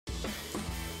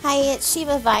Hi, it's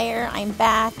Shiva Vyre. I'm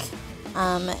back.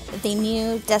 The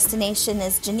new destination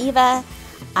is Geneva.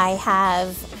 I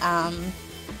have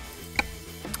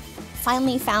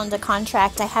finally found a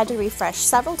contract. I had to refresh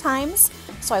several times,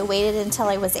 so I waited until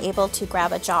I was able to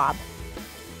grab a job.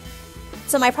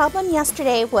 So my problem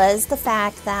yesterday was the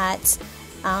fact that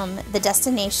the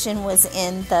destination was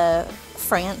in the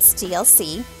France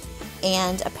DLC,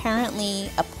 and apparently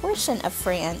a portion of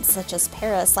France, such as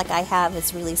Paris, like I have,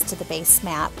 is released to the base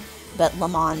map, but Le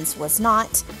Mans was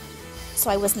not.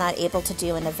 So I was not able to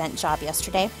do an event job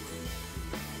yesterday.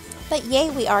 But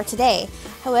yay, we are today.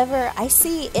 However, I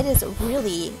see it is a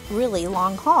really, really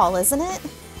long haul, isn't it?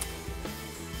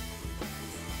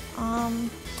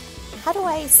 How do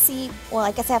I see? Well,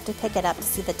 I guess I have to pick it up to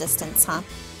see the distance, huh?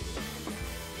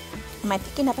 Am I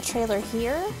picking up a trailer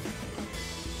here?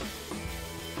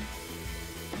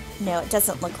 No, it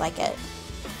doesn't look like it.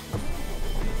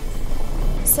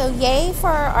 So yay for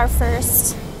our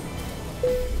first...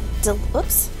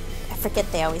 Oops, I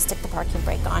forget they always stick the parking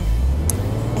brake on.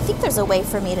 I think there's a way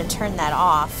for me to turn that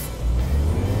off.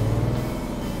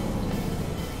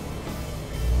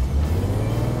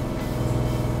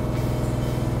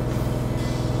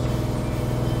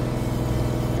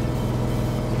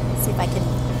 See if I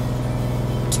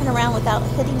can turn around without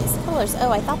hitting these pillars.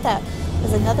 Oh, I thought that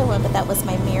was another one, but that was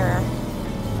my mirror.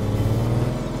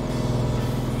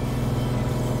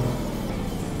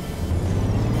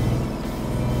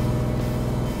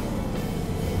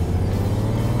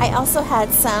 I also had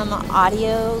some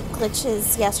audio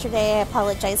glitches yesterday. I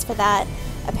apologize for that.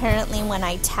 Apparently when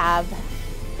I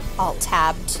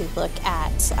alt-tab to look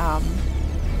at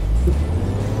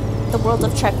the World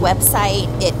of Trek website,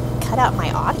 it cut out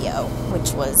my audio,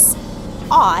 which was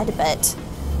odd, but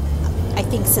I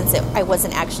think since I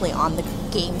wasn't actually on the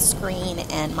game screen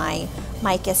and my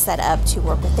mic is set up to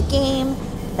work with the game,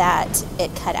 that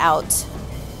it cut out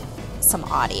some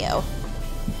audio.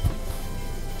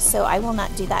 So I will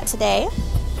not do that today.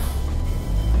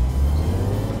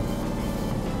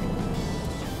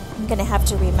 I'm going to have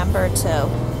to remember to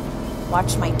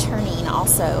watch my turning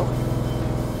also.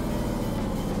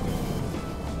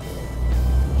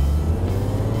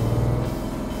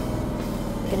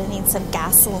 Gonna need some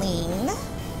gasoline.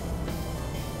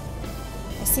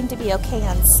 I seem to be okay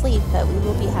on sleep, but we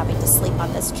will be having to sleep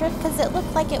on this trip because it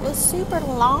looked like it was super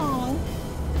long.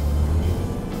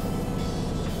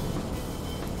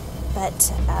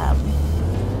 But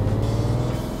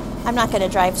I'm not going to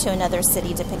drive to another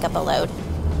city to pick up a load.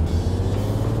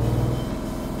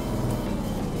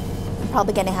 I'm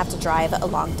probably going to have to drive a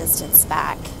long distance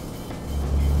back.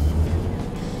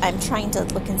 I'm trying to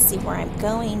look and see where I'm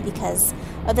going because,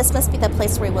 oh, this must be the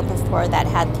place where we went before that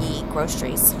had the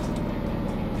groceries.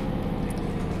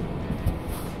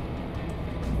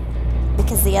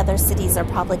 Because the other cities are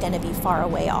probably going to be far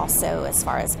away also as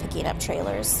far as picking up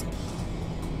trailers.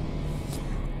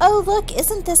 Oh, look,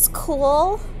 isn't this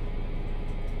cool?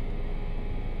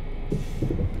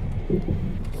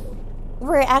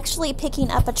 We're actually picking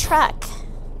up a truck.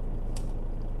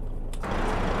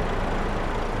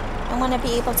 I want to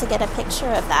be able to get a picture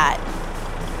of that.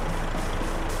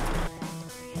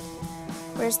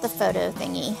 Where's the photo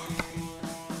thingy?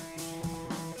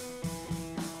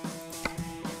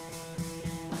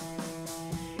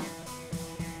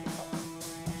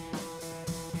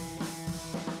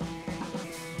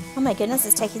 Oh my goodness,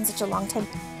 it's taking such a long time.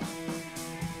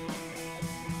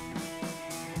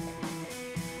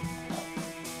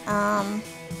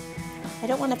 I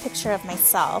don't want a picture of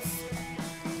myself.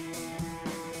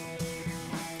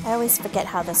 I always forget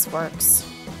how this works.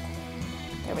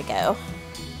 There we go.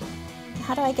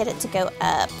 How do I get it to go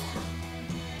up?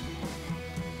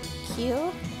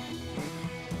 Q?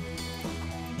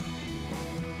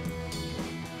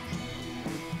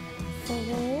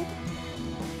 Forward.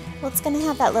 Well, it's going to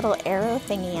have that little arrow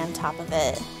thingy on top of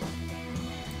it.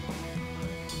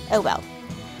 Oh well.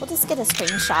 We'll just get a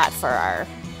screenshot for our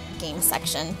game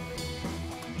section.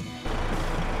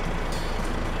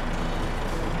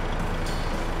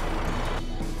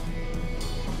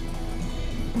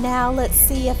 Now let's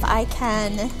see if I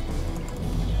can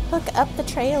hook up the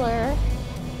trailer.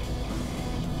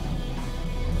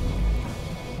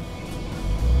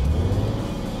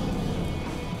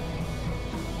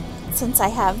 Since I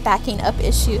have backing up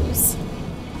issues.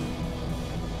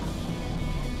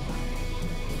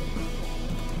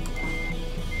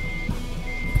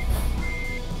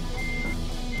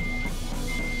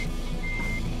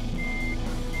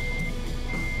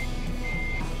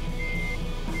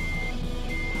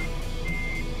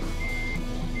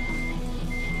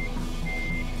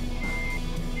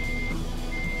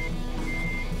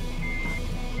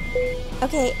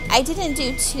 Okay, I didn't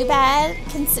do too bad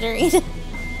considering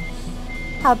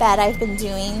how bad I've been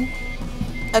doing.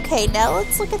 Okay, now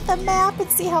let's look at the map and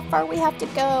see how far we have to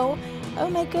go. Oh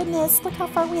my goodness, look how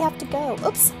far we have to go.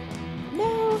 Oops.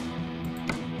 No.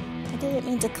 I didn't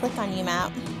mean to click on you,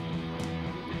 map.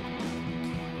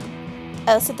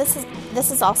 Oh, so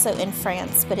this is also in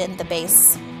France, but in the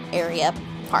base area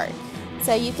part.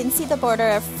 So you can see the border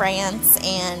of France,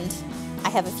 and I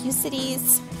have a few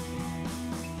cities.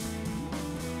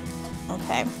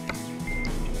 Okay.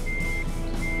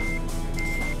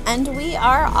 And we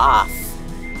are off.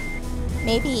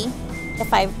 Maybe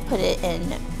if I put it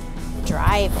in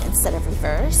drive instead of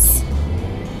reverse.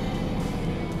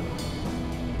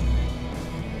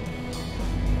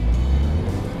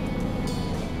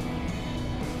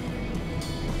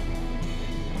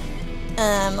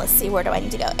 Let's see, where do I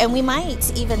need to go? And we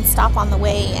might even stop on the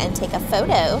way and take a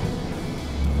photo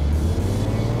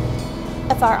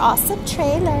of our awesome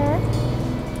trailer.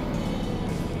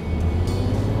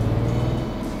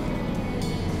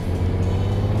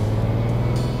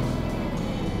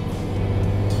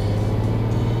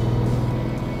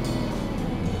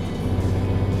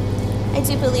 I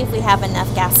do believe we have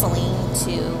enough gasoline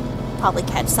to probably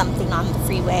catch something on the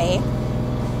freeway.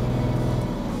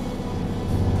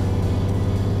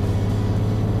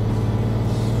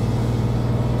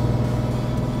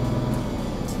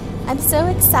 I'm so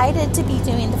excited to be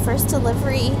doing the first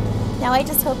delivery. Now I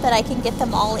just hope that I can get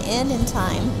them all in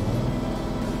time.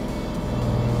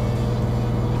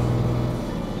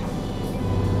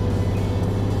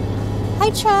 Hi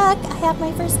truck, I have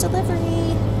my first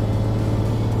delivery.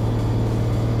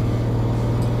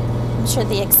 I'm sure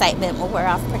the excitement will wear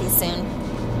off pretty soon.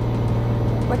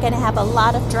 We're going to have a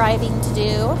lot of driving to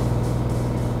do.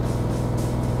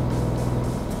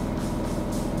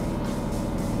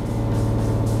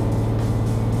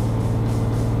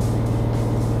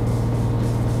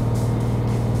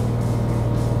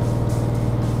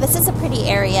 This is a pretty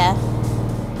area.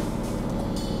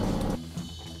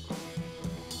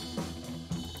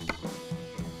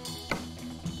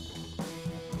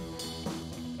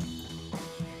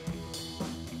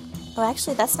 Oh,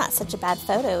 actually, that's not such a bad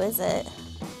photo, is it?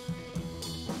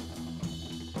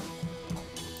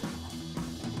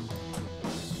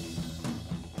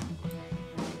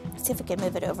 Let's see if we can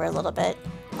move it over a little bit.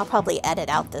 I'll probably edit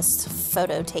out this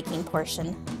photo taking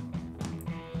portion.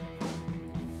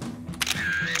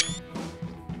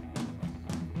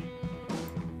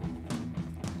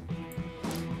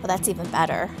 Well, that's even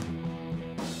better.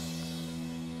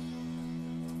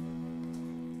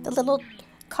 The little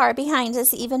car behind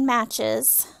us even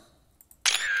matches.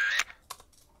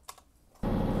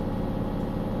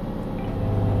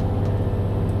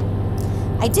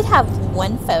 I did have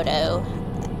one photo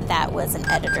that was an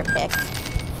editor pick.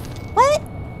 What?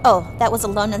 Oh, that was a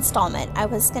loan installment. I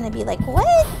was gonna be like,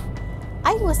 what?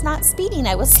 I was not speeding,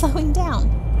 I was slowing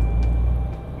down.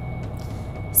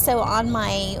 So on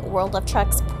my World of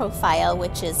Trucks profile,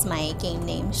 which is my game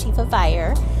name, Shiva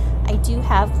Vyre, I do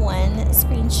have one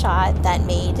screenshot that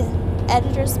made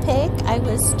editor's pick. I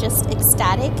was just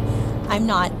ecstatic. I'm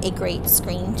not a great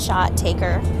screenshot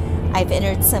taker. I've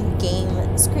entered some game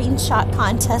screenshot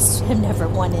contests and never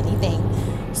won anything.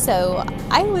 So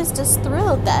I was just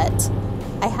thrilled that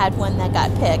I had one that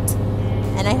got picked.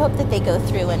 And I hope that they go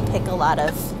through and pick a lot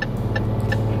of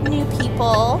new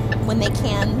people when they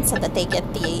can, so that they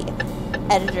get the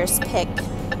editor's pick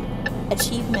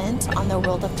achievement on the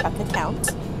World of Truck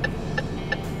account.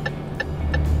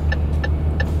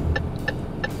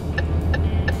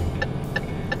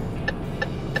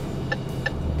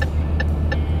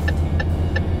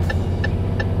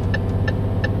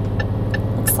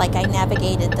 Looks like I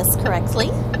navigated this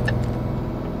correctly.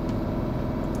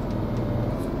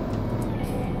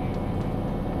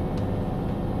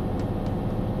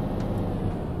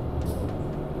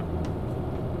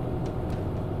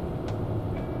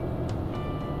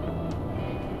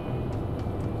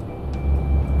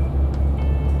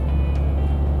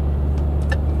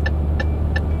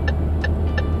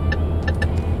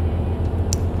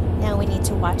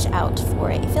 Watch out for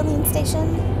a filling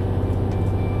station.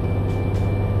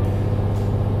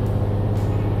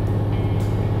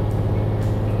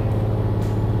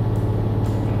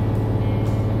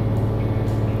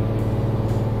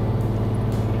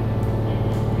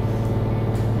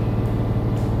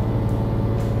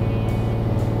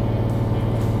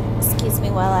 Excuse me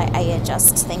while I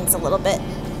adjust things a little bit.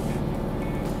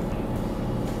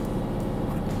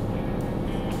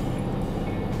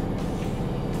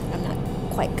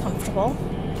 Quite comfortable.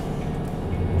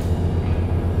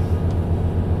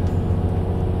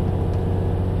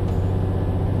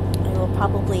 I will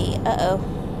probably,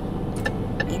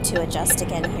 need to adjust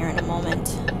again here in a moment.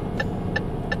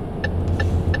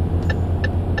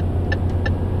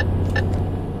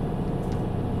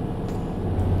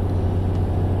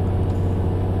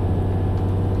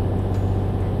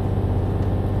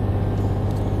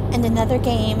 And another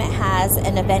game has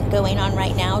an event going on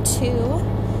right now too.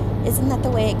 Isn't that the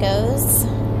way it goes?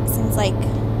 Seems like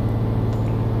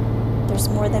there's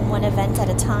more than one event at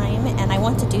a time, and I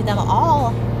want to do them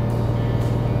all.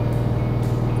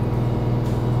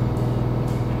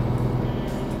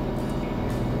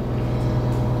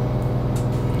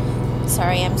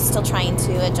 Sorry, I'm still trying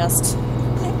to adjust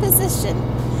my position.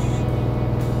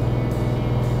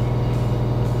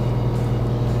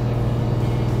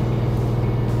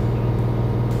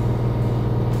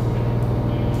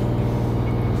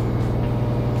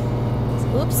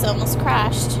 Oops, almost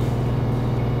crashed.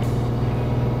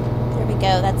 There we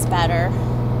go, that's better.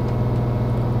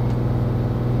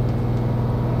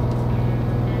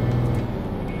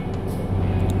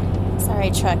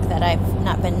 Sorry, truck, that I've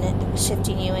not been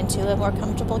shifting you into a more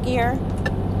comfortable gear.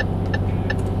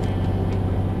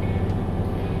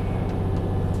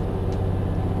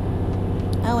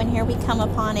 Oh, and here we come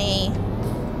upon a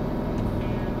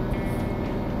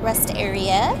rest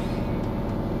area.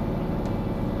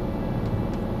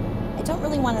 I don't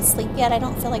really want to sleep yet. I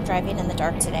don't feel like driving in the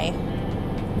dark today.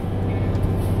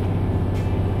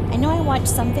 I know I watched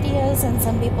some videos and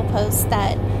some people post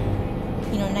that,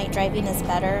 you know, night driving is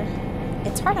better.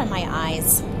 It's hard on my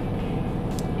eyes,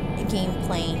 game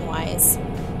playing wise.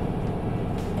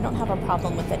 I don't have a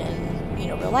problem with it in, you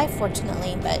know, real life,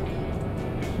 fortunately, but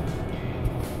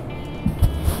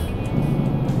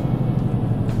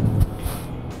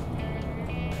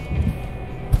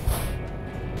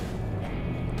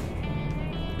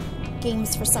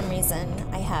games, for some reason,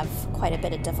 I have quite a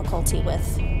bit of difficulty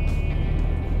with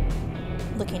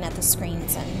looking at the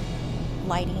screens and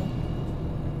lighting.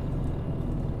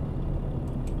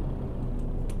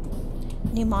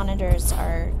 New monitors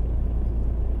are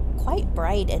quite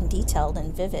bright and detailed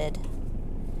and vivid,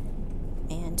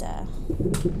 and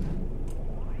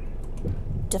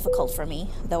difficult for me,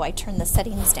 though I turn the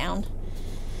settings down.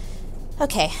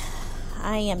 Okay,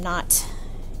 I am not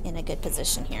in a good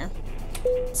position here.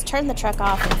 Let's turn the truck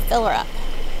off and fill her up.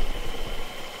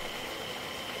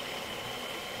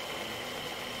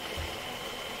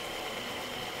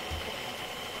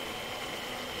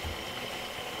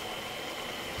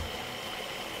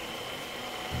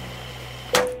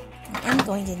 I am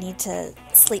going to need to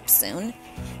sleep soon,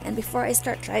 and before I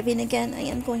start driving again, I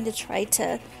am going to try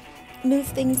to move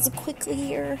things quickly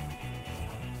here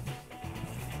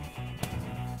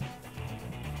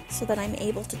so that I'm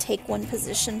able to take one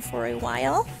position for a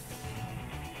while.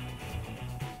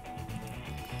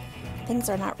 Things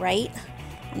are not right.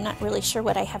 I'm not really sure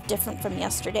what I have different from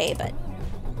yesterday, but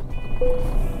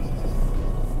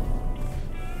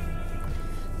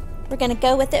we're gonna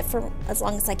go with it for as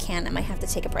long as I can. I might have to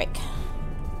take a break.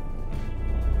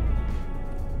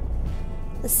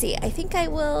 Let's see, I think I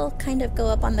will kind of go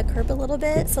up on the curb a little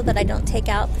bit so that I don't take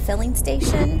out the filling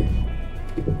station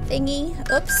thingy.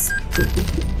 Oops.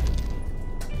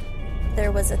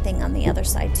 There was a thing on the other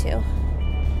side too.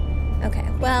 Okay,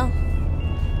 well,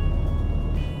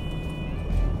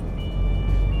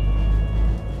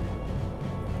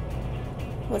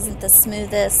 wasn't the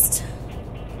smoothest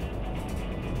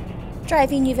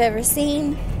driving you've ever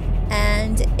seen,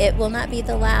 and it will not be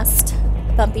the last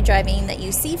bumpy driving that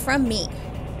you see from me.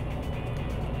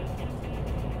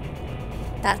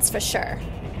 That's for sure.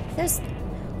 There's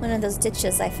one of those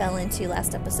ditches I fell into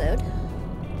last episode.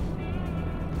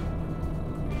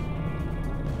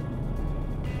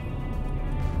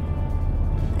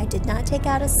 I did not take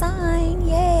out a sign.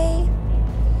 Yay!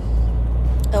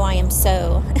 Oh, I am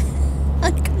so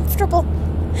uncomfortable.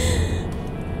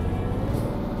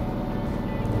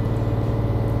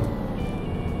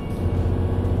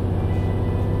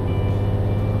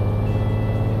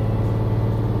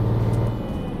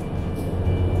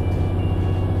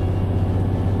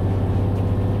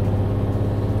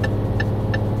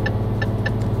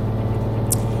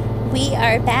 We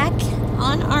are back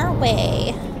on our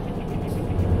way.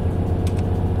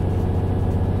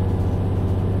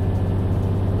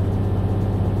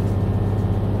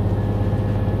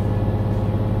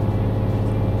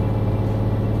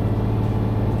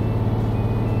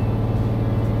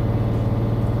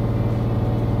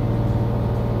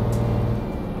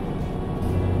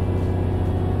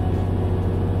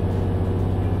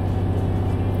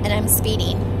 And I'm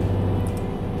speeding.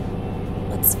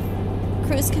 Let's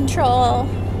cruise control.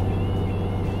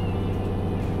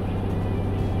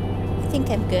 think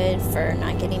I'm good for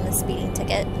not getting the speeding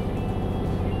ticket.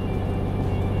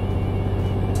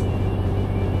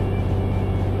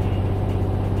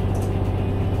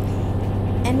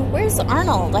 And where's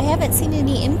Arnold? I haven't seen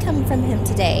any income from him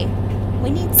today.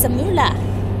 We need some moolah.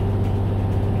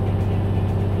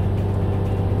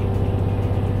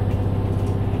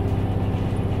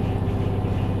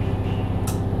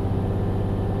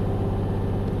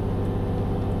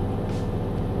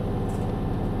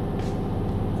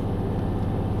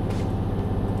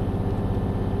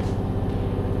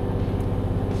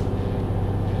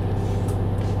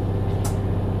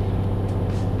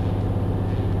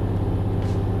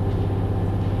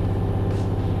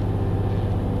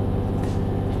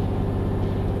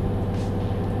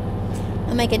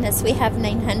 Oh my goodness, we have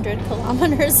 900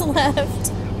 kilometers left.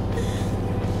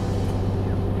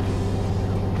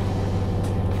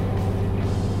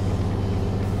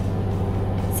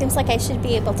 Seems like I should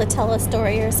be able to tell a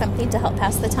story or something to help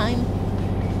pass the time.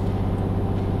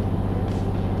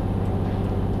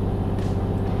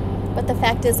 But the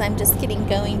fact is, I'm just getting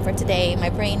going for today. My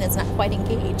brain is not quite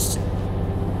engaged.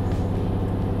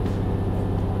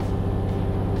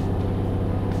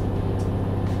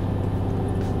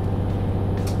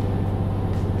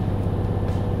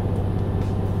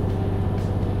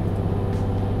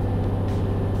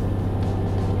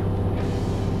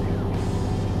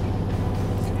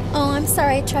 Oh, I'm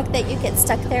sorry, truck, that you get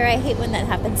stuck there. I hate when that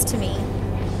happens to me.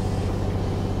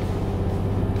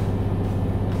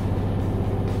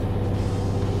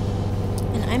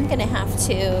 And I'm gonna have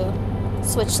to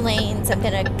switch lanes. I'm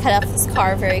gonna cut off this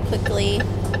car very quickly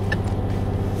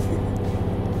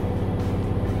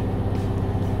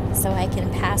so I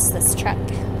can pass this truck.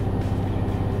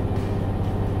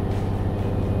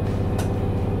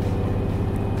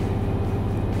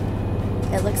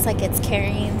 It looks like it's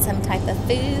carrying some type of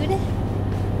food.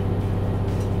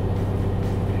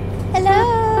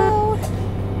 Hello!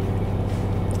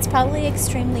 It's probably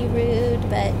extremely rude,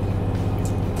 but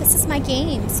this is my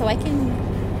game, so I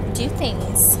can do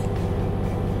things.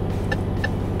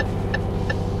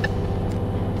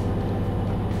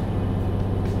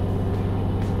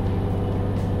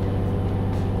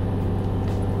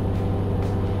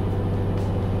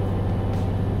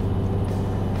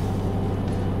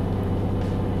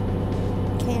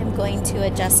 Going to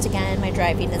adjust again. My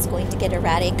driving is going to get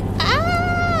erratic.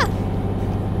 Ah!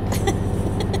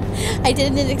 I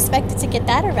didn't expect it to get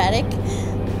that erratic.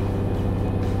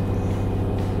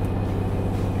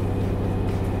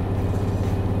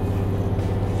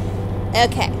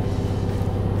 Okay.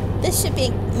 This should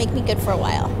make me good for a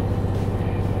while.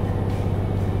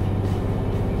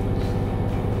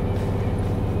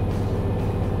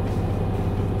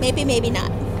 Maybe, maybe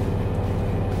not.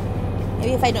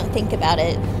 Maybe if I don't think about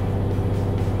it,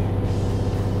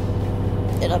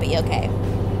 it'll be okay.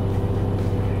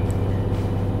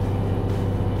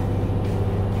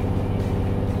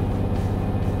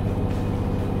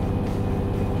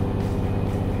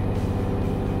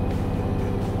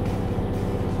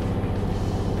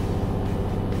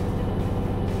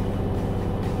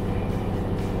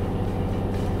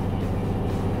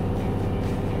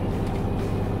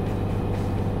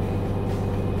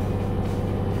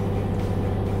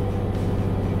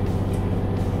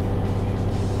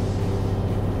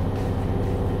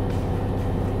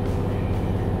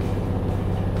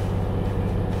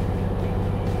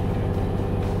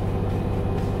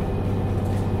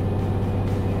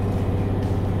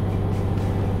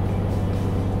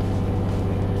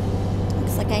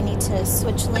 I need to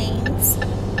switch lanes.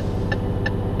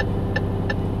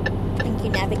 Thank you,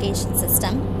 navigation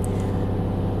system.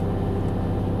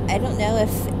 I don't know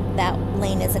if that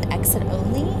lane is an exit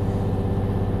only.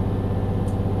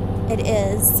 It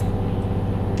is.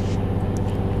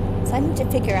 So I need to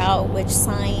figure out which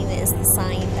sign is the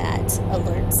sign that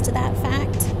alerts to that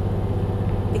fact,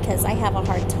 because I have a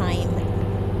hard time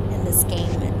in this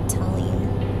game telling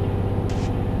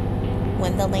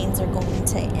when the lanes are going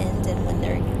to end and when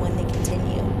they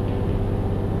continue.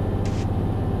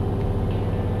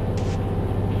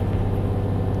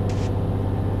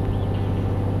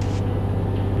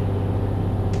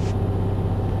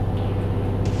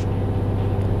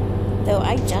 Though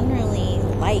I generally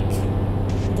like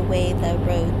the way the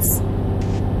roads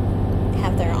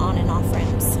have their on and off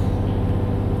ramps.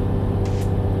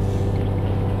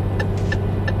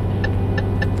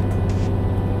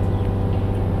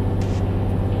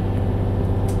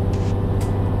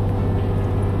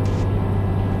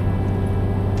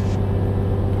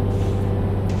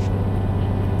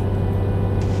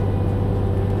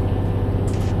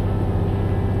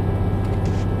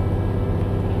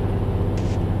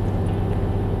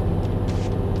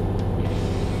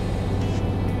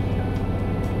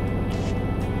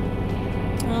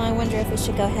 wonder if we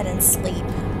should go ahead and sleep. I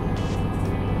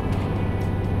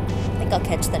think I'll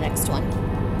catch the next one.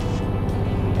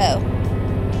 Oh.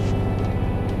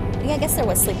 Yeah, I guess there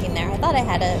was sleeping there. I thought I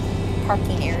had a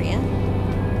parking area.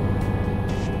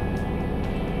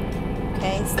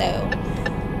 Okay, so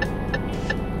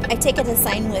I take it a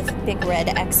sign with big red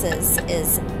X's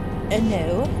is a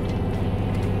no.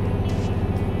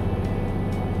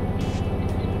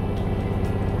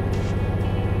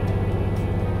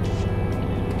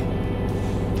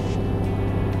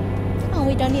 Oh,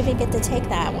 we don't even get to take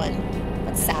that one.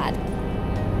 That's sad.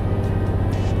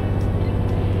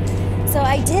 So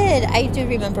I do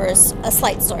remember a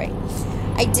slight story.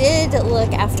 I did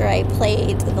look after I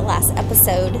played the last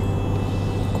episode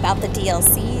about the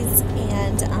DLCs,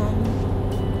 and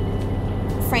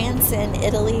France and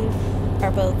Italy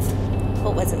are both,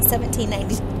 what was it,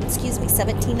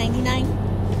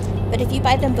 $17.99. But if you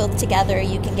buy them both together,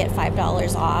 you can get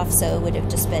 $5 off, so it would have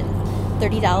just been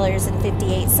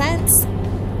 $30.58.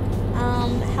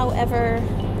 However,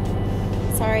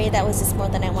 sorry, that was just more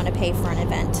than I want to pay for an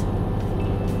event.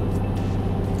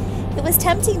 It was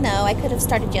tempting, though. I could have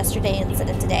started yesterday instead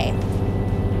of today.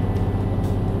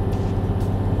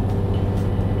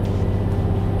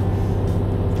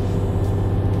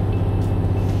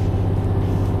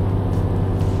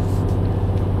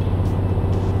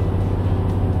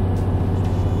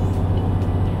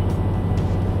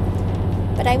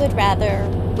 But I would rather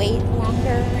wait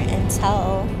longer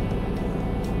until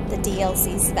the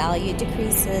DLC's value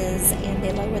decreases and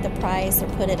they lower the price or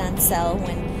put it on sale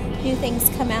when new things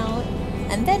come out,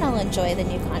 and then I'll enjoy the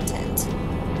new content.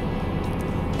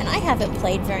 And I haven't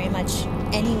played very much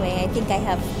anyway. I think I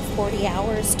have 40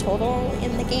 hours total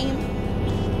in the game.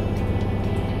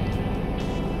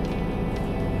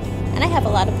 And I have a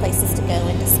lot of places to go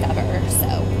and discover,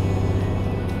 so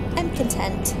I'm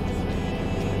content.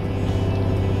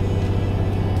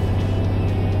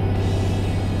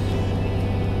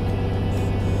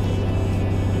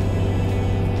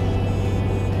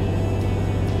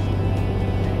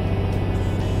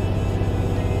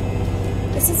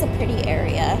 This is a pretty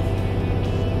area.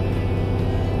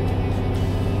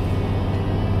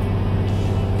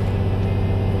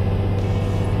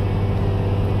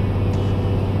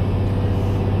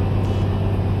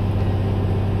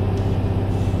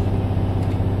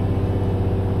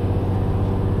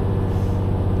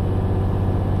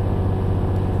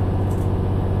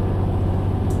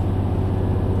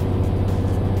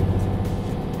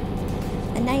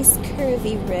 A nice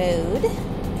curvy road.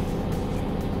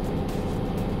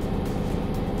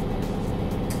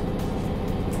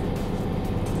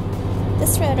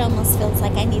 This road almost feels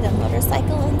like I need a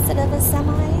motorcycle instead of a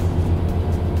semi.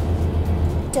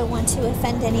 Don't want to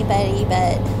offend anybody,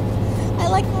 but I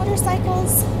like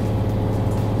motorcycles.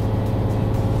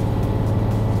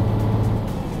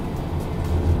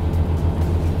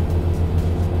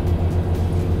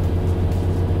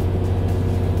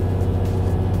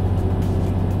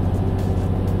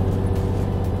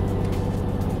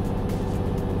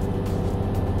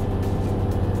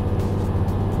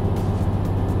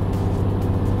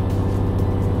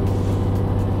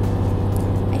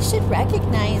 Should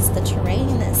recognize the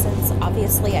terrain since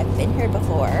obviously I've been here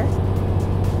before.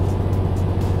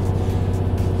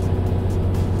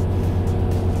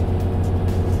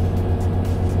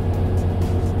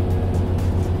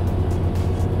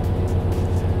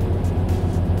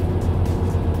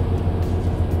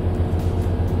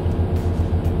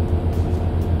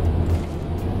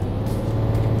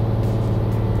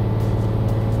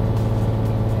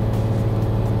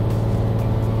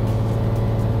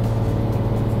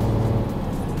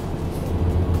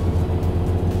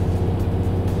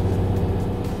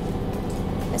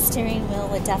 Steering wheel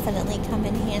would definitely come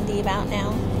in handy about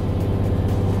now.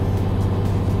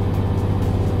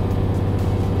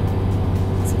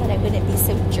 So that I wouldn't be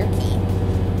so jerky.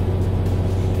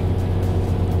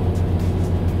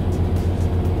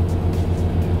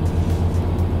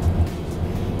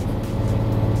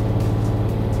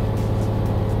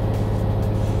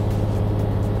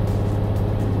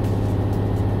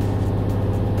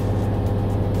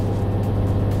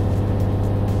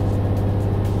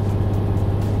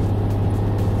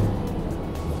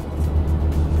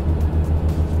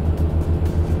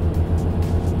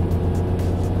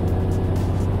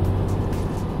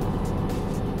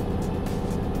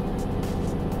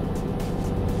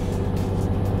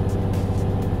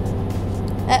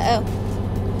 Uh-oh.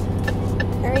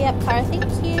 Hurry up, car. Thank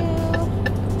you.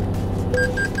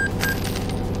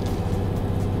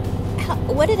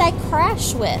 What did I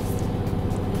crash with?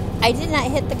 I did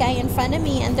not hit the guy in front of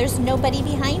me, and there's nobody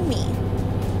behind me.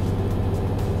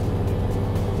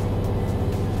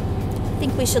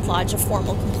 we should lodge a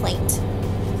formal complaint.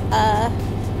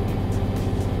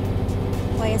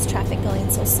 Why is traffic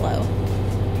going so slow?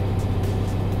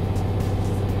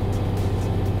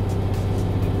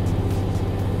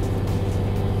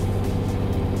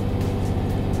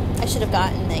 I should have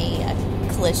gotten a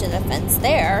collision offense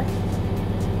there.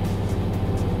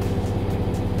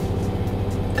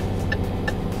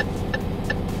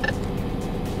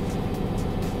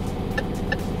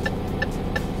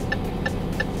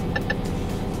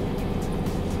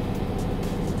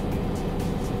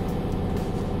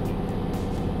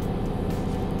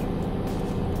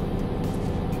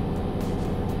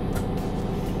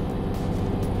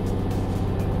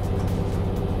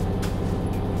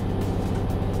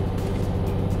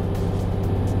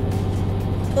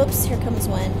 Oops, here comes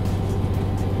one.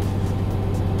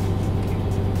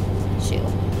 Shoot.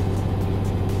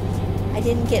 I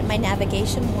didn't get my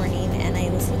navigation warning, and I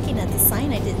was looking at the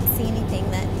sign. I didn't see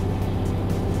anything that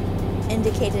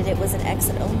indicated it was an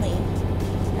exit only.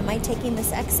 Am I taking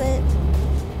this exit?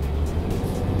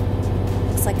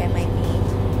 Looks like I might be.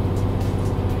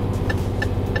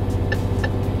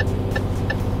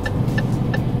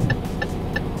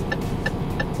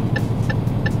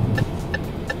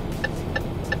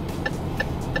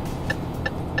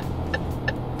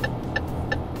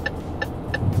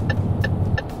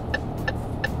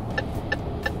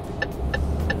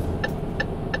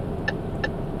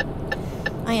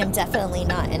 I am definitely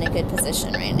not in a good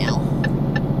position right now.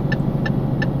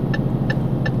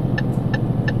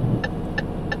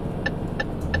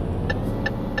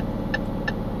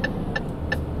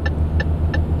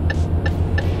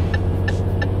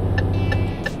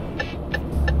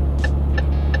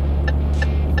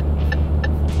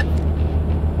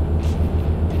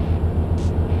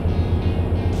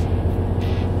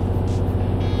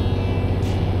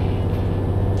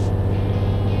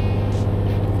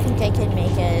 I can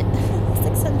make it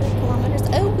 600 kilometers.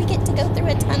 Oh, we get to go through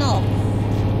a tunnel.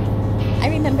 I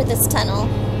remember this tunnel.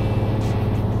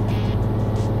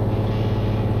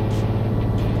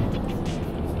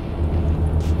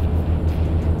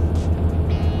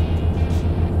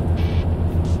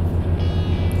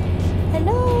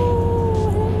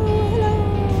 Hello, hello, hello.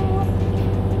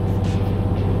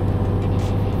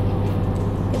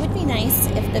 It would be nice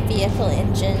if the vehicle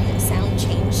engine sound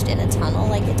changed in a tunnel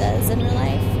like it does in real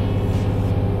life.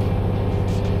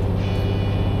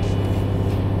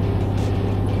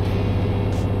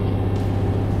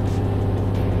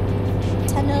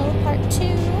 Part 2.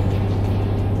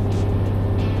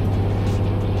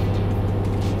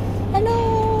 Hello.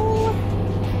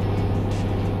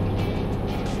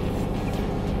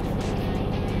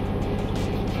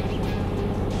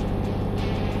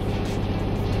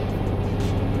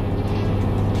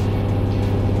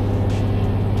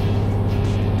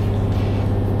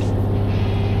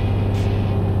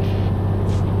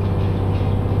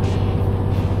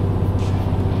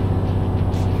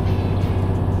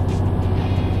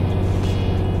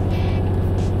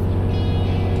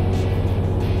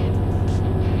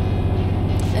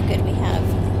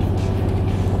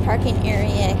 Parking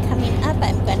area coming up.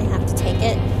 I'm going to have to take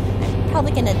it. I'm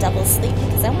probably going to double sleep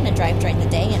because I want to drive during the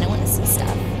day and I want to see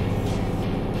stuff.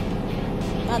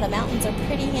 Wow, the mountains are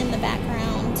pretty in the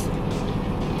background.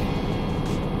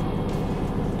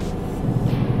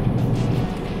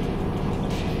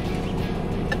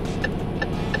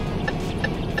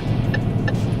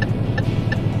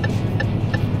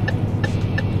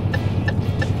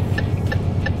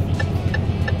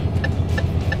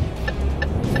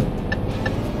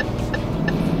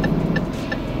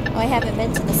 I haven't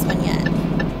been to this one yet.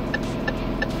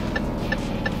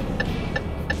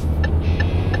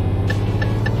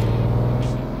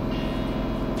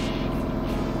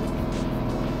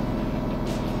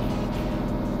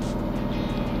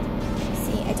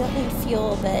 See, I don't need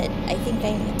fuel, but I think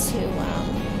I need to,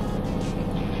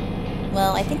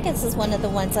 well, I think this is one of the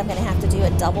ones I'm going to have to do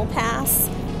a double pass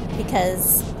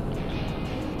because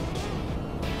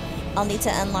I'll need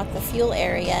to unlock the fuel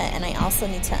area and I also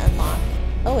need to unlock.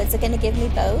 Oh, is it going to give me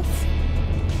both?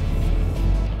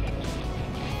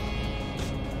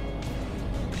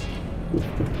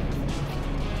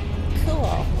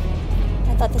 Cool.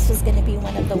 I thought this was going to be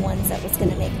one of the ones that was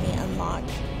going to make me unlock.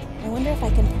 I wonder if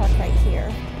I can park right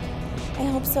here. I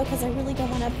hope so, because I really don't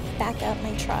want to back up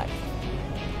my truck.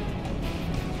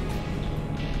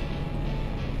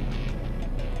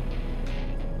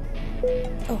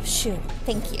 Oh, shoot.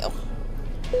 Thank you.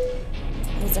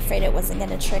 I was afraid it wasn't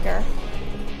going to trigger.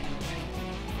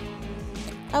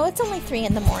 Oh, it's only 3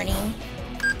 in the morning.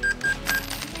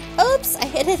 Oops, I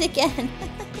hit it again.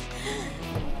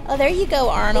 Oh, there you go,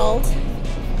 Arnold.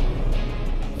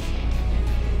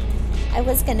 I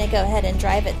was gonna go ahead and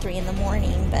drive at 3 in the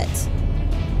morning, but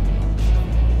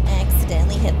I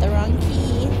accidentally hit the wrong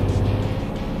key.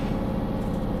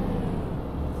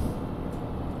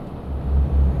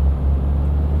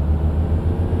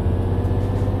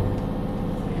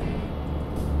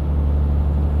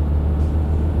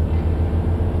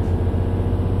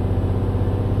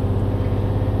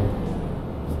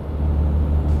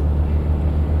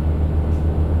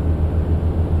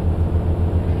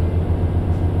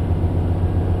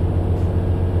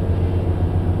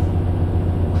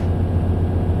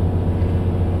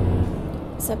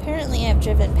 So apparently I've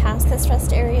driven past this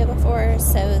rest area before,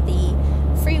 so the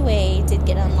freeway did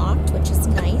get unlocked, which is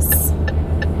nice.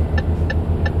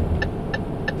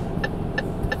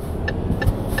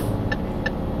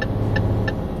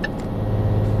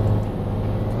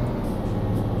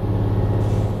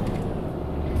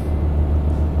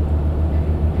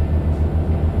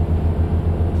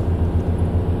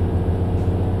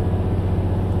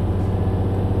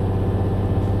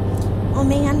 Oh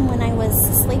man, when I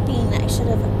was sleeping, I should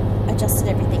have adjusted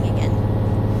everything again.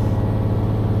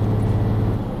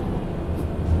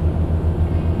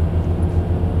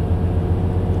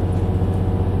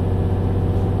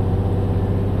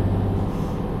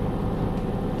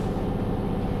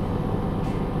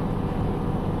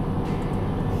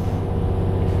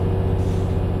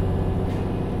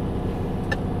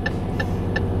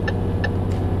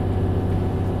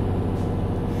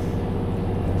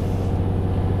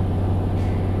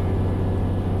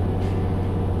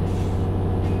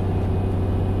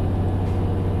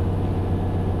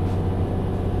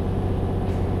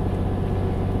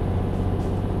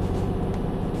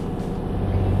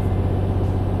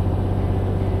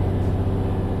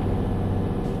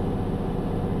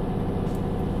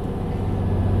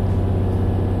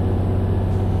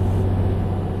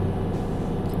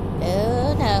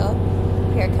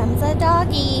 Here comes a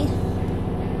doggy.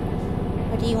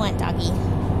 What do you want, doggy?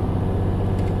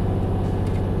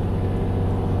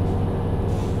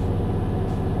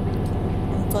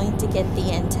 I'm going to get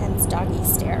the intense doggy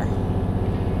stare.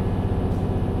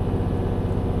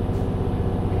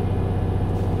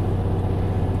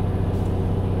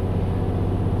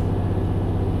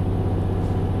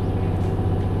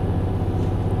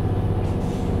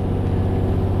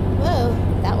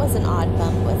 Whoa, that was an odd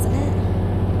bump, wasn't it?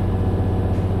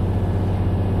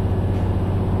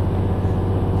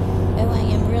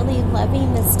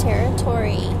 Loving this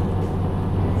territory.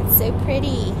 It's so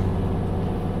pretty.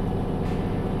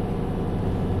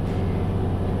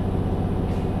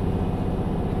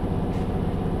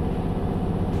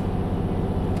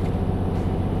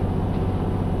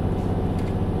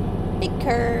 Big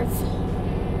curve.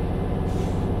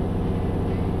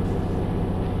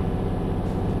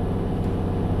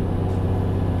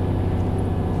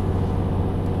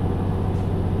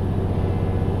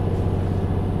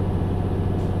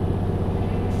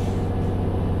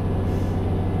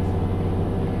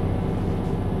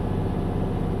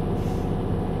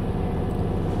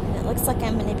 Looks like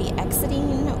I'm going to be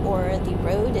exiting, or the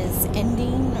road is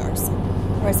ending,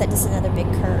 or is that just another big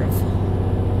curve?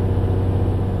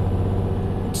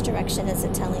 Which direction is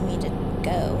it telling me to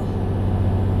go?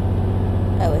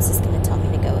 Oh, is this going to tell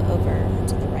me to go over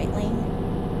to the right lane?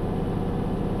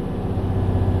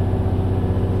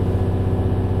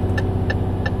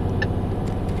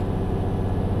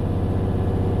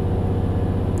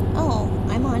 Oh,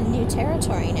 I'm on new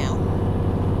territory now.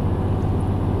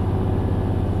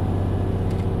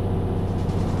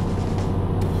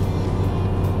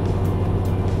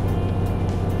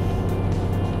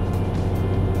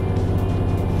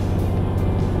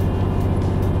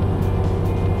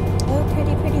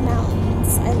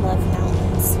 I love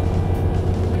mountains.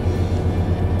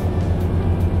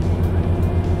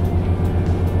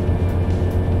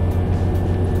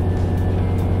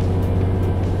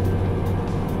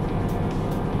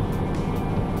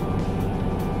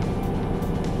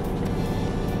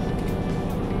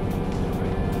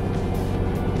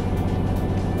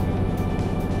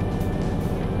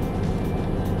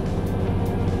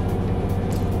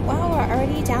 Wow, we're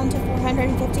already down to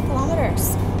 450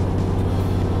 kilometers.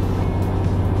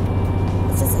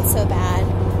 Isn't so bad.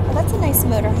 Oh, that's a nice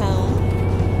motorhome.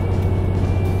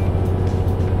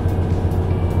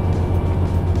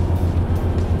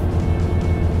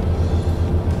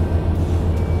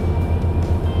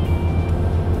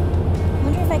 I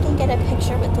wonder if I can get a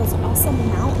picture with those awesome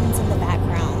mountains in the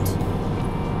background.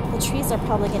 The trees are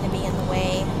probably going to be in the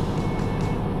way.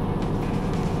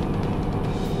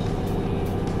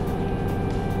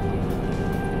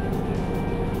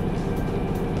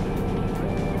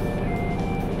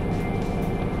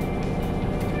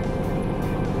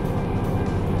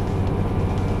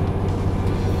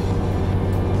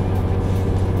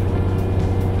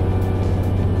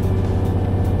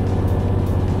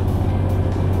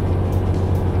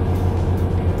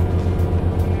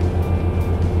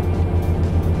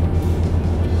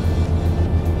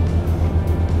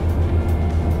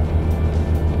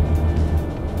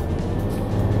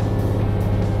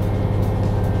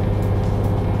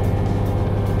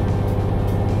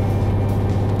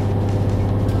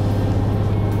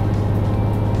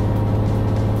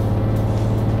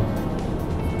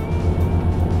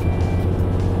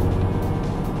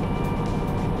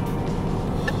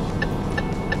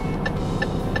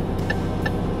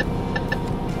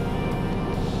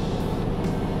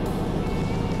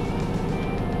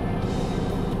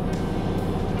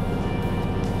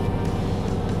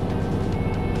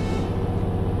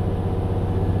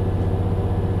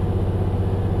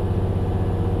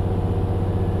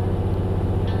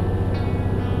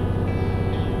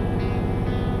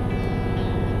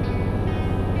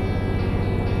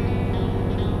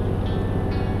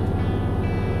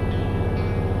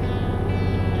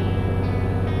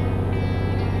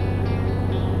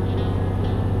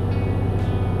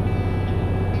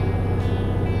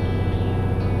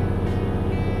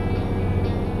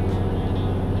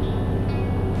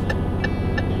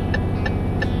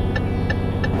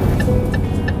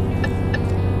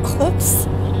 Oops.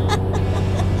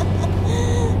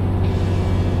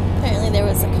 Apparently there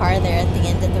was a car there at the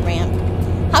end of the ramp.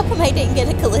 How come I didn't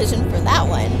get a collision for that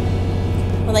one?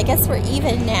 Well, I guess we're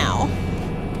even now.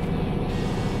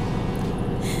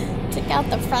 Took out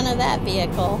the front of that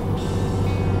vehicle.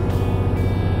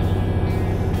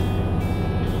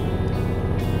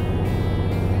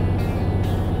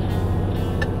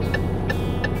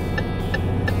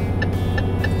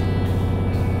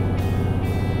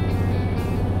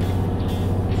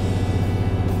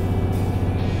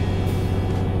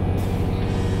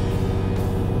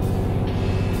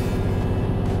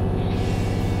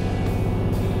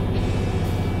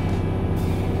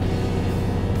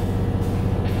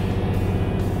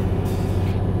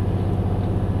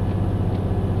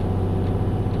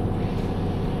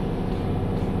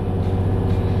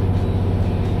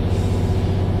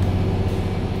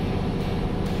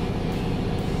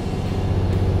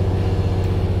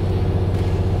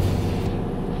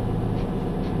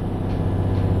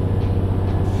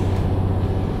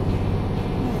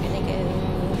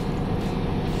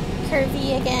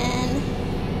 Curvy again.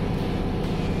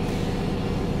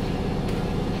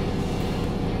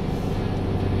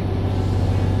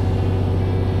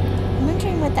 I'm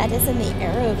wondering what that is in the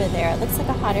air over there. It looks like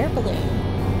a hot air balloon.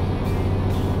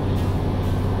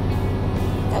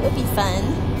 That would be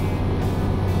fun.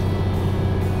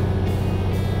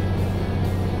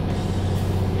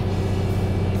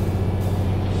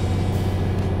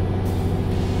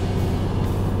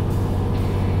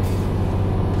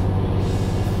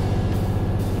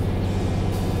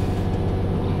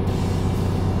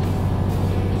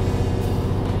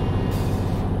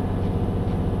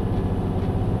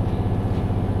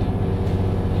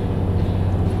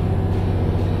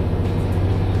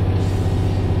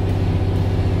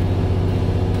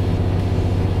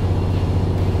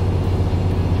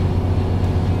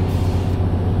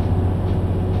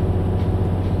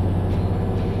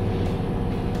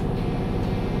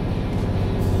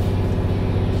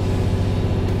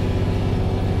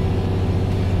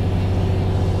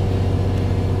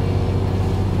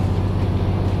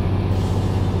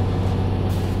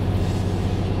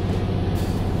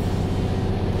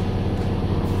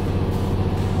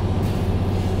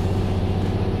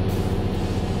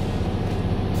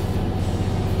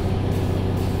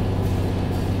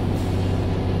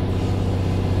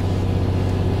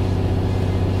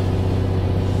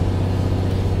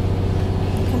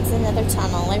 Another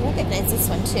tunnel. I recognize this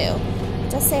one too. It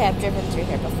does say I've driven through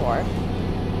here before.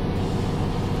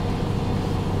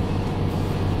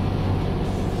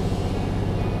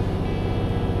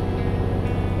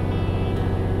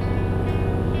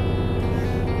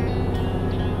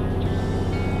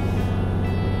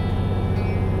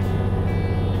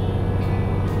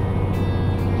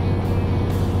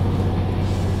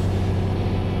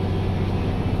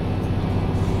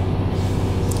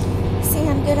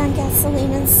 Good on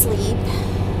gasoline and sleep.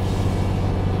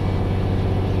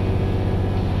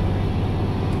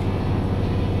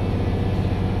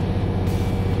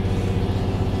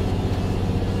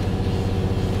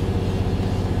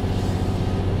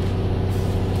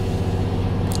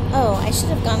 Oh, I should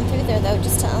have gone through there though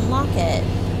just to unlock it.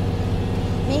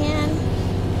 Man.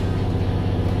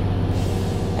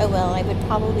 Oh well, I would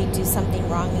probably do something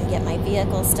wrong and get my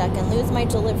vehicle stuck and lose my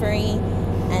delivery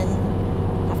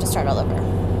and have to start all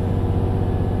over.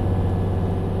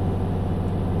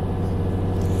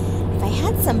 If I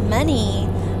had some money,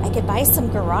 I could buy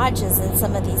some garages in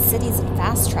some of these cities and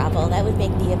fast travel. That would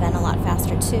make the event a lot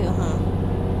faster too, huh?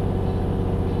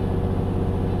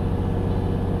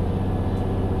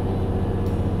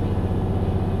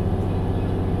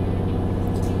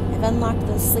 I've unlocked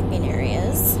the sleeping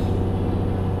areas.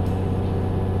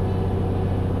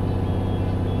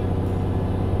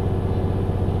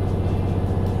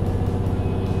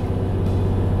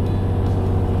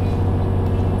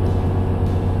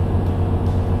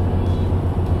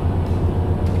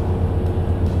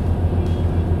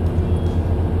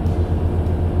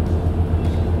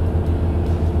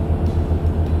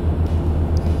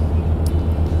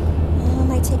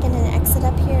 Taking an exit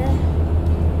up here.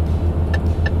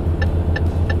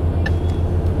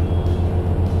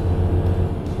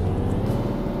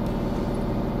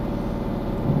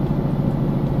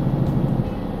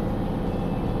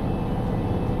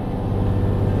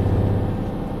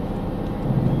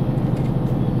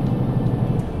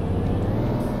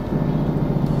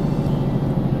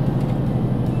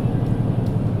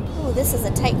 Oh, this is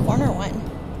a tight corner one.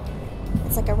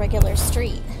 It's like a regular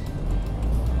street.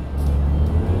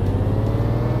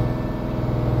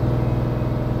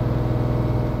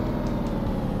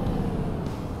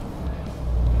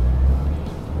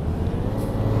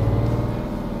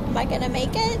 Am I gonna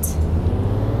make it?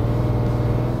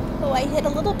 Oh, I hit a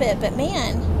little bit, but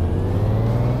man,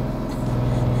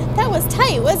 that was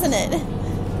tight, wasn't it?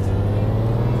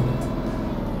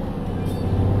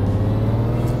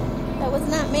 That was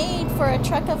not made for a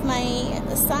truck of my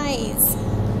size.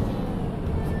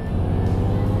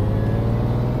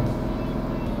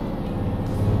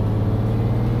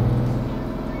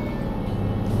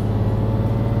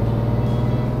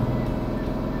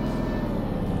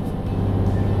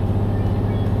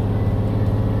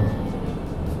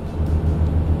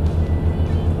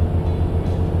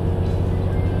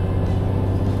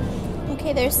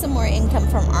 There's some more income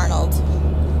from Arnold.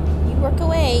 You work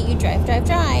away, you drive, drive,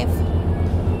 drive.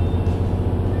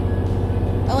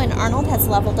 Oh, and Arnold has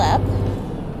leveled up.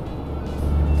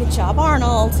 Good job,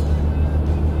 Arnold.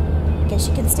 Guess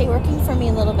you can stay working for me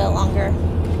a little bit longer.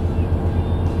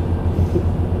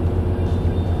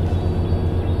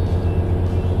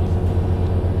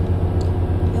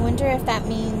 I wonder if that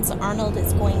means Arnold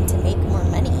is going to make more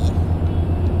money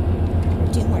or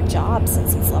do more jobs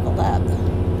since he's leveled up.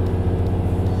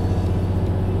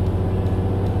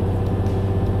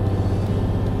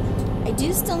 I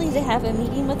do still need to have a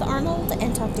meeting with Arnold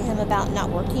and talk to him about not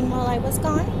working while I was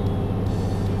gone.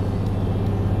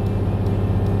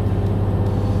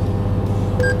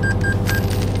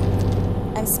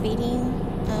 I'm speeding.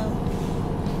 Oh.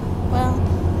 Well,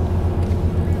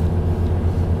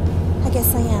 I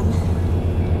guess I am.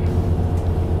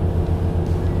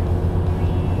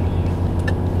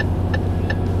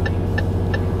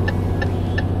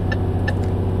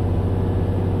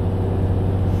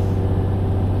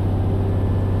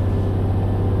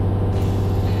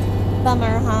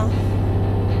 Bummer, huh?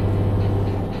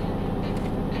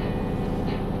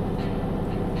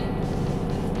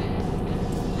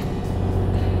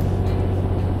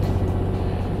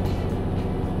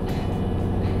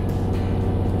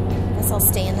 Guess I'll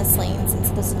stay in this lane since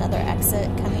there's another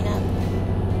exit coming up.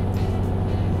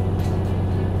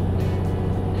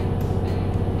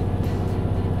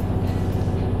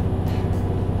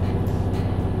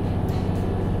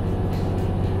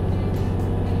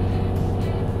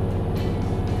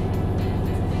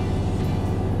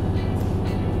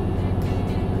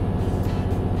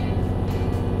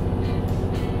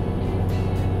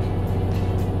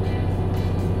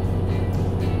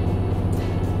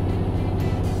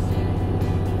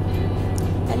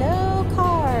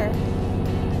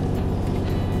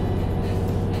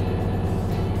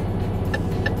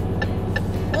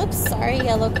 Sorry,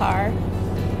 yellow car.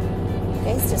 You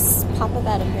guys just pop up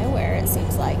out of nowhere, it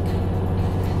seems like.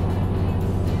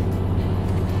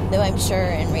 Though I'm sure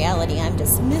in reality I'm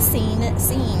just missing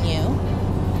seeing you.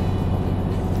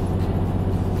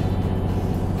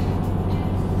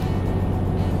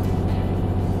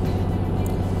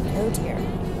 Oh dear.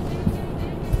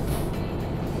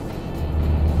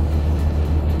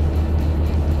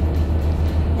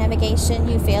 Navigation,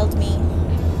 you failed me.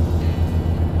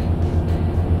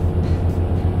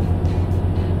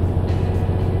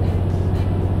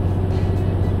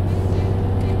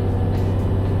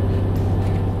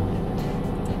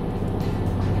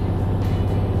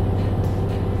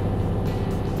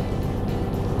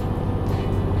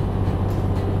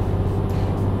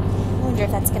 If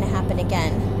that's going to happen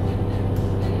again.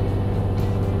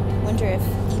 Wonder if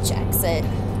each exit,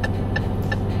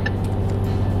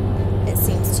 it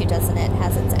seems to, doesn't it,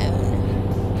 has its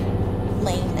own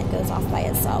lane that goes off by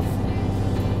itself.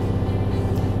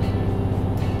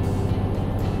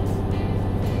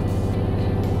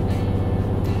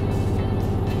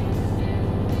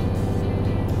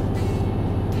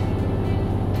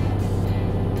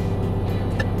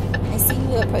 I see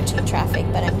you approaching traffic,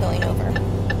 but I'm going over.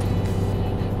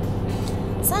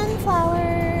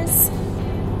 Sunflowers.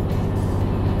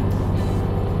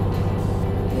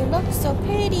 You look so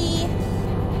pretty.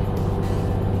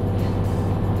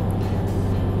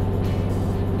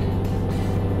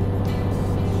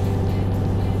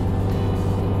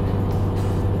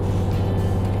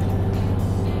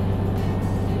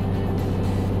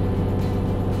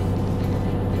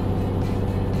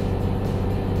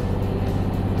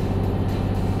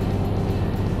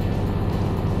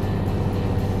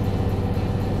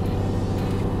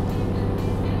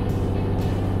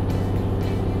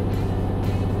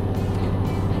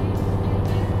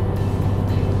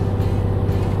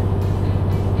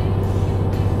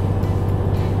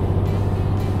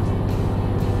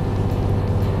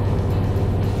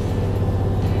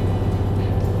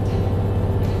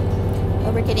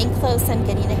 We're getting close. I'm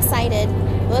getting excited.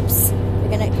 Whoops. We're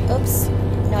gonna, oops.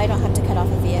 No, I don't have to cut off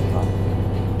a vehicle.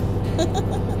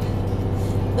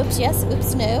 Oops, yes.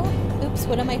 Oops, no. Oops,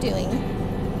 what am I doing?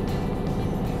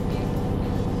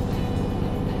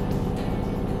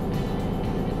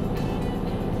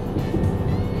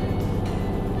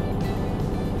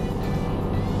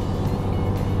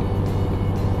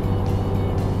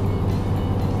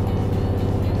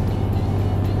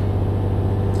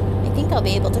 think I'll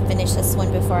be able to finish this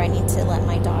one before I need to let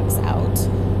my dogs out.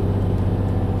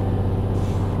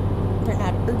 They're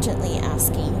not urgently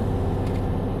asking.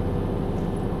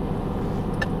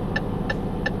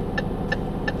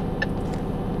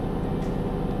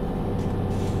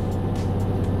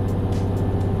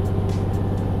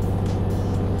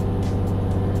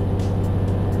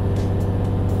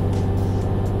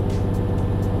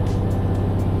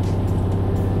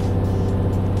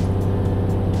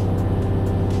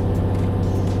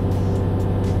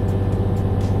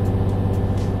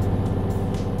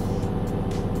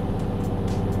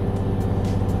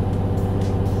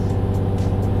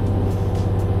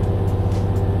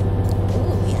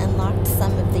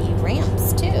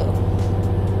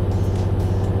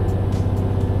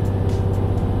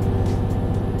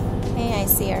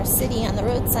 City on the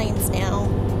road signs now.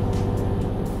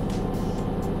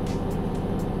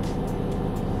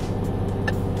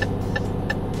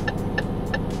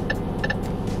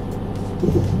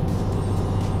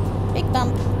 Big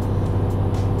bump.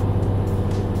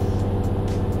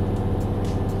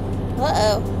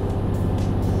 Uh-oh.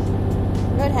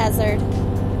 Road hazard.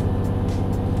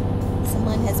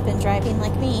 Someone has been driving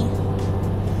like me.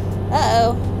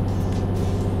 Uh-oh.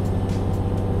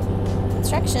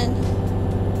 Construction.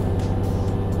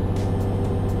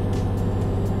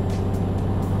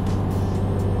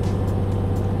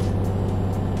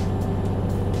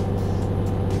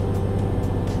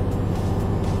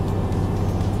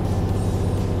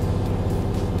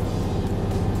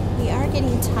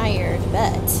 Tired,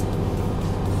 but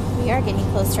we are getting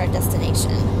close to our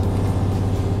destination. I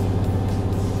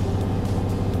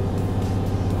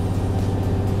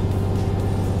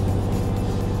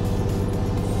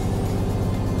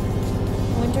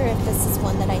wonder if this is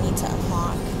one that I need to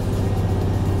unlock.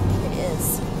 It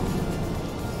is.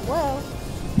 Whoa.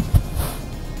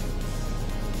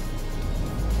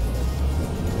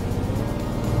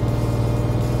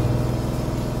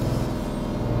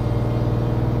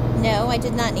 No, I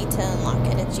did not need to unlock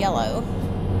it. It's yellow.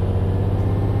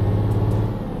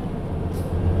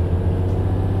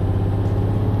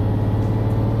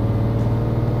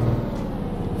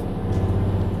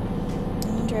 I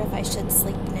wonder if I should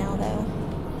sleep now, though.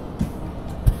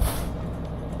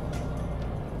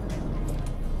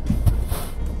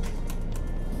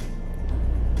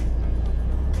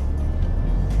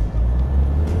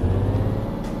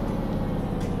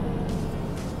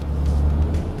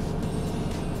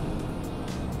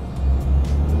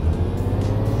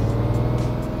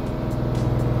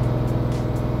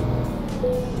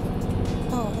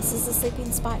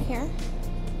 Sleeping spot here.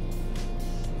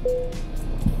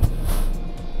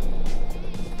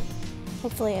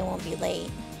 Hopefully I won't be late.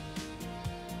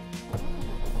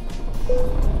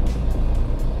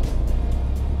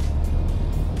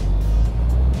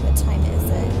 What time is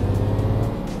it?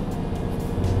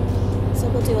 So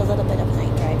we'll do a little bit of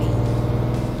night driving.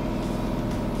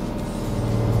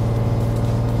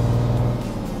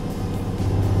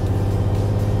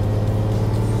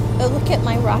 Oh, look at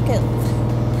my rocket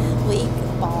league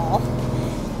ball.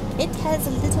 It has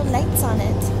little lights on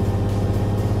it.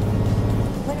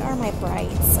 What are my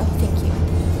brights? Oh, thank you.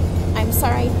 I'm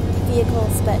sorry,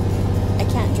 vehicles, but I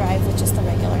can't drive with just the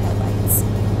regular headlights.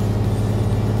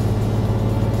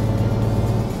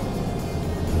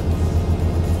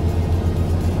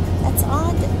 That's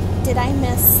odd. Did I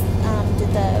miss,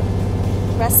 did the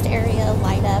rest area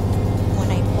light up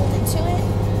when I pulled into it?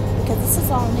 Because this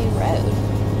is all new road.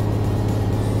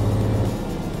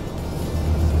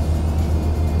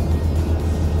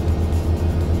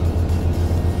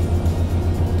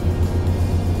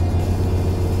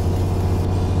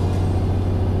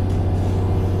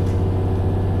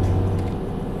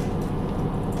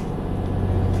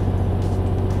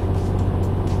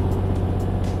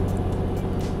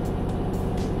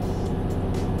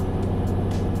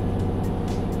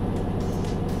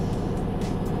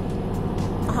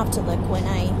 To look when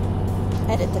I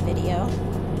edit the video.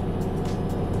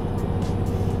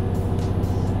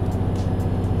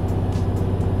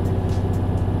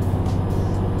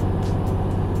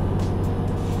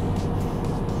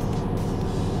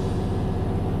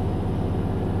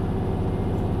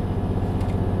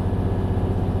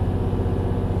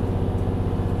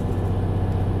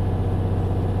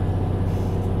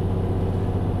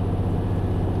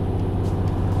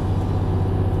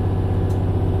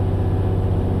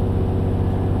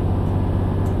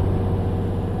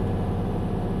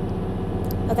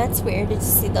 Oh, that's weird. Did you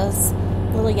see those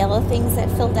little yellow things that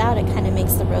filled out? It kind of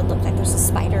makes the road look like there's a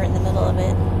spider in the middle of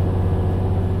it.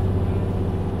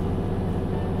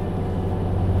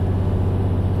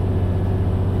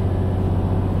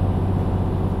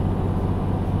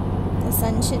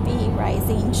 sun should be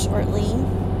rising shortly.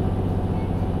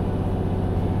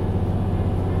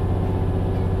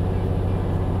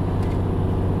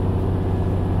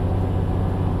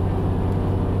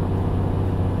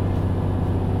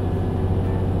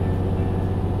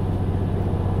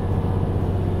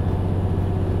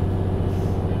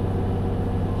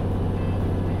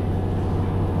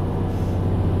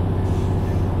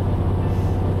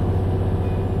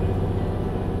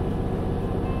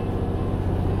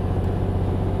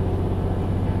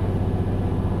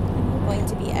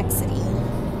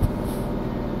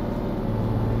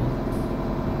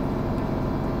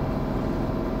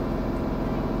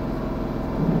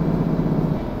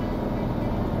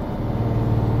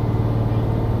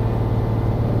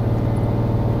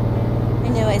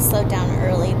 Slowed down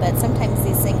early, but sometimes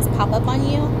these things pop up on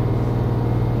you,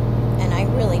 and I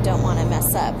really don't want to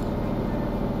mess up.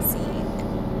 Let's see,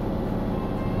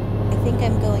 I think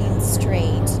I'm going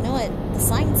straight. You know what? The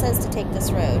sign says to take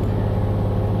this road.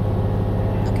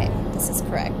 Okay, this is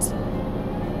correct.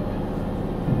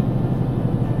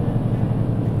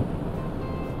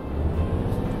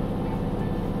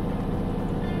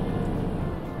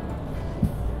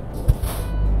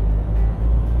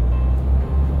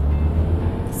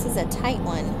 A tight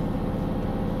one.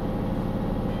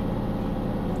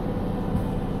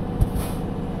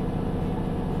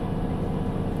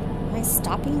 Am I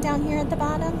stopping down here at the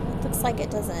bottom? It looks like it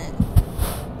doesn't.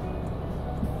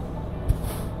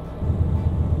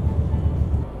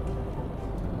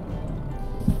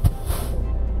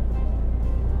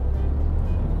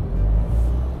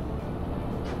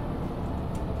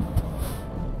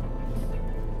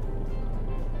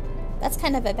 That's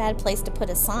kind of a bad place to put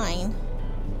a sign.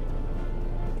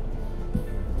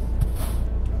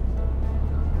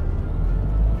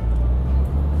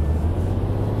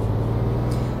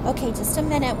 Okay, just a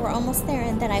minute. We're almost there,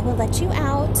 and then I will let you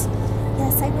out.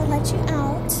 Yes, I will let you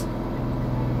out.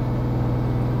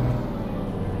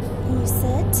 Can you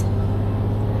sit?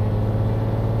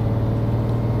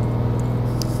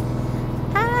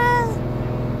 Ah!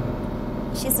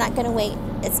 She's not going to wait.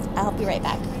 I'll be right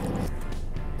back.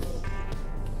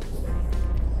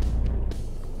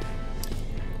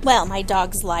 Well, my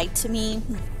dogs lied to me.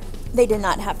 They did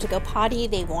not have to go potty.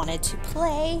 They wanted to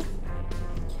play.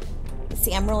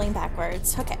 See, I'm rolling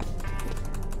backwards. Okay.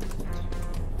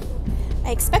 I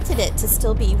expected it to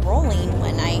still be rolling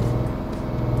when I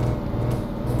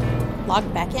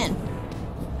logged back in.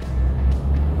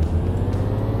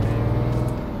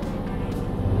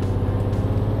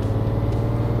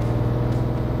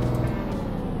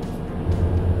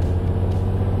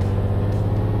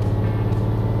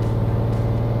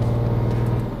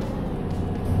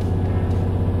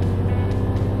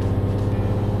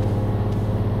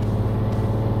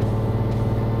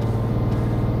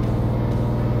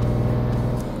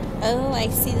 Oh, I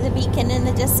see the beacon in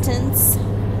the distance,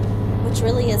 which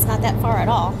really is not that far at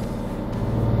all.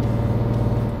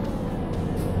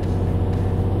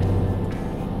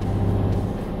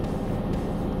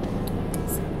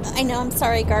 I know, I'm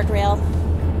sorry, guardrail.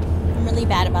 I'm really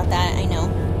bad about that, I know.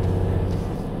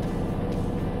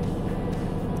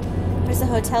 There's a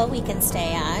hotel we can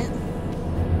stay at.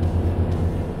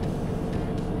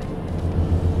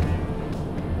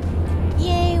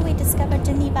 Yay, we discovered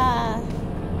Geneva.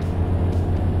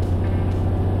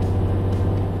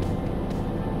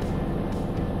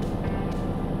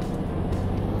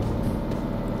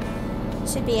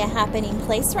 Should be a happening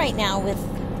place right now with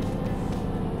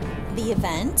the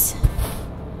event.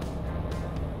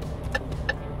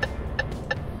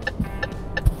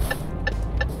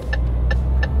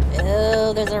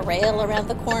 Oh, there's a rail around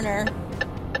the corner.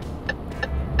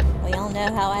 We all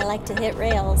know how I like to hit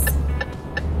rails.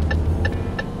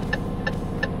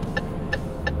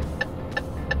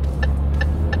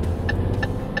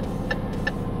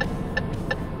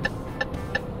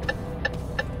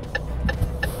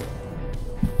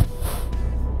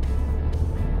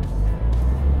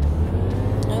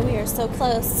 So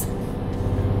close.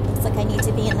 Looks like I need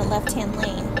to be in the left-hand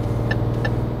lane.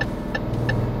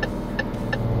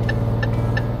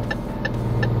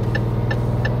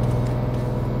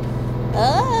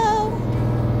 Oh!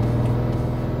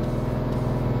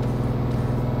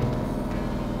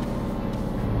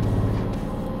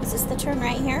 Is this the turn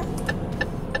right here?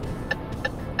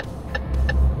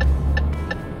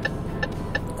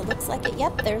 It looks like it.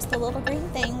 Yep, there's the little green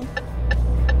thing.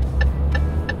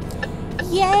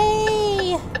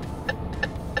 Yay!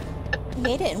 We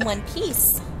made it in one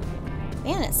piece.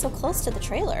 Man, it's so close to the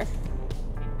trailer.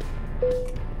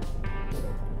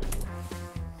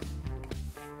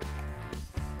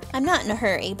 I'm not in a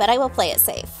hurry, but I will play it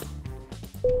safe.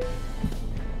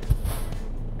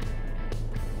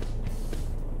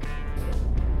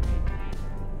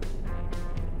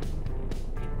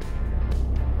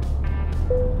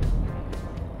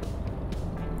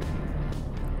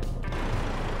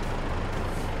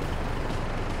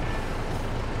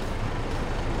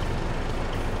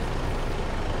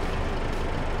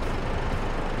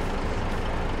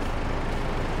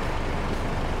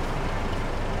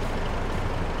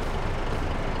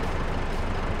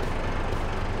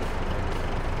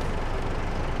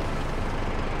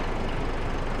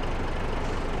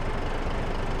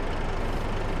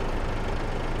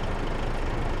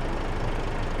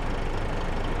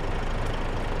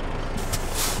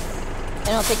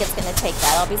 I don't think it's going to take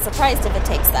that. I'll be surprised if it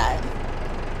takes that.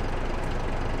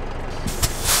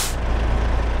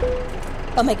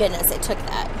 Oh my goodness, it took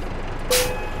that.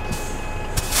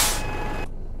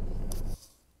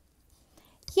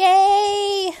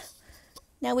 Yay!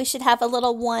 Now we should have a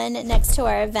little 1 next to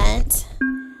our event.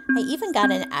 I even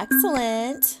got an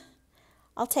excellent.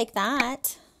 I'll take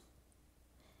that.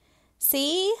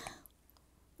 See?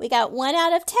 We got 1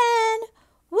 out of 10.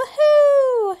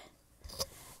 Woohoo!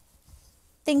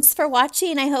 Thanks for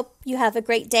watching. I hope you have a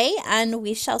great day, and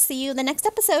we shall see you in the next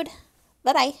episode.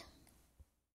 Bye-bye.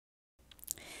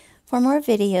 For more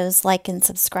videos, like and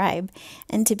subscribe.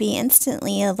 And to be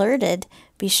instantly alerted,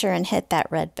 be sure and hit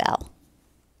that red bell.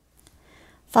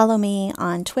 Follow me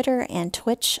on Twitter and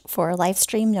Twitch for live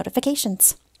stream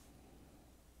notifications.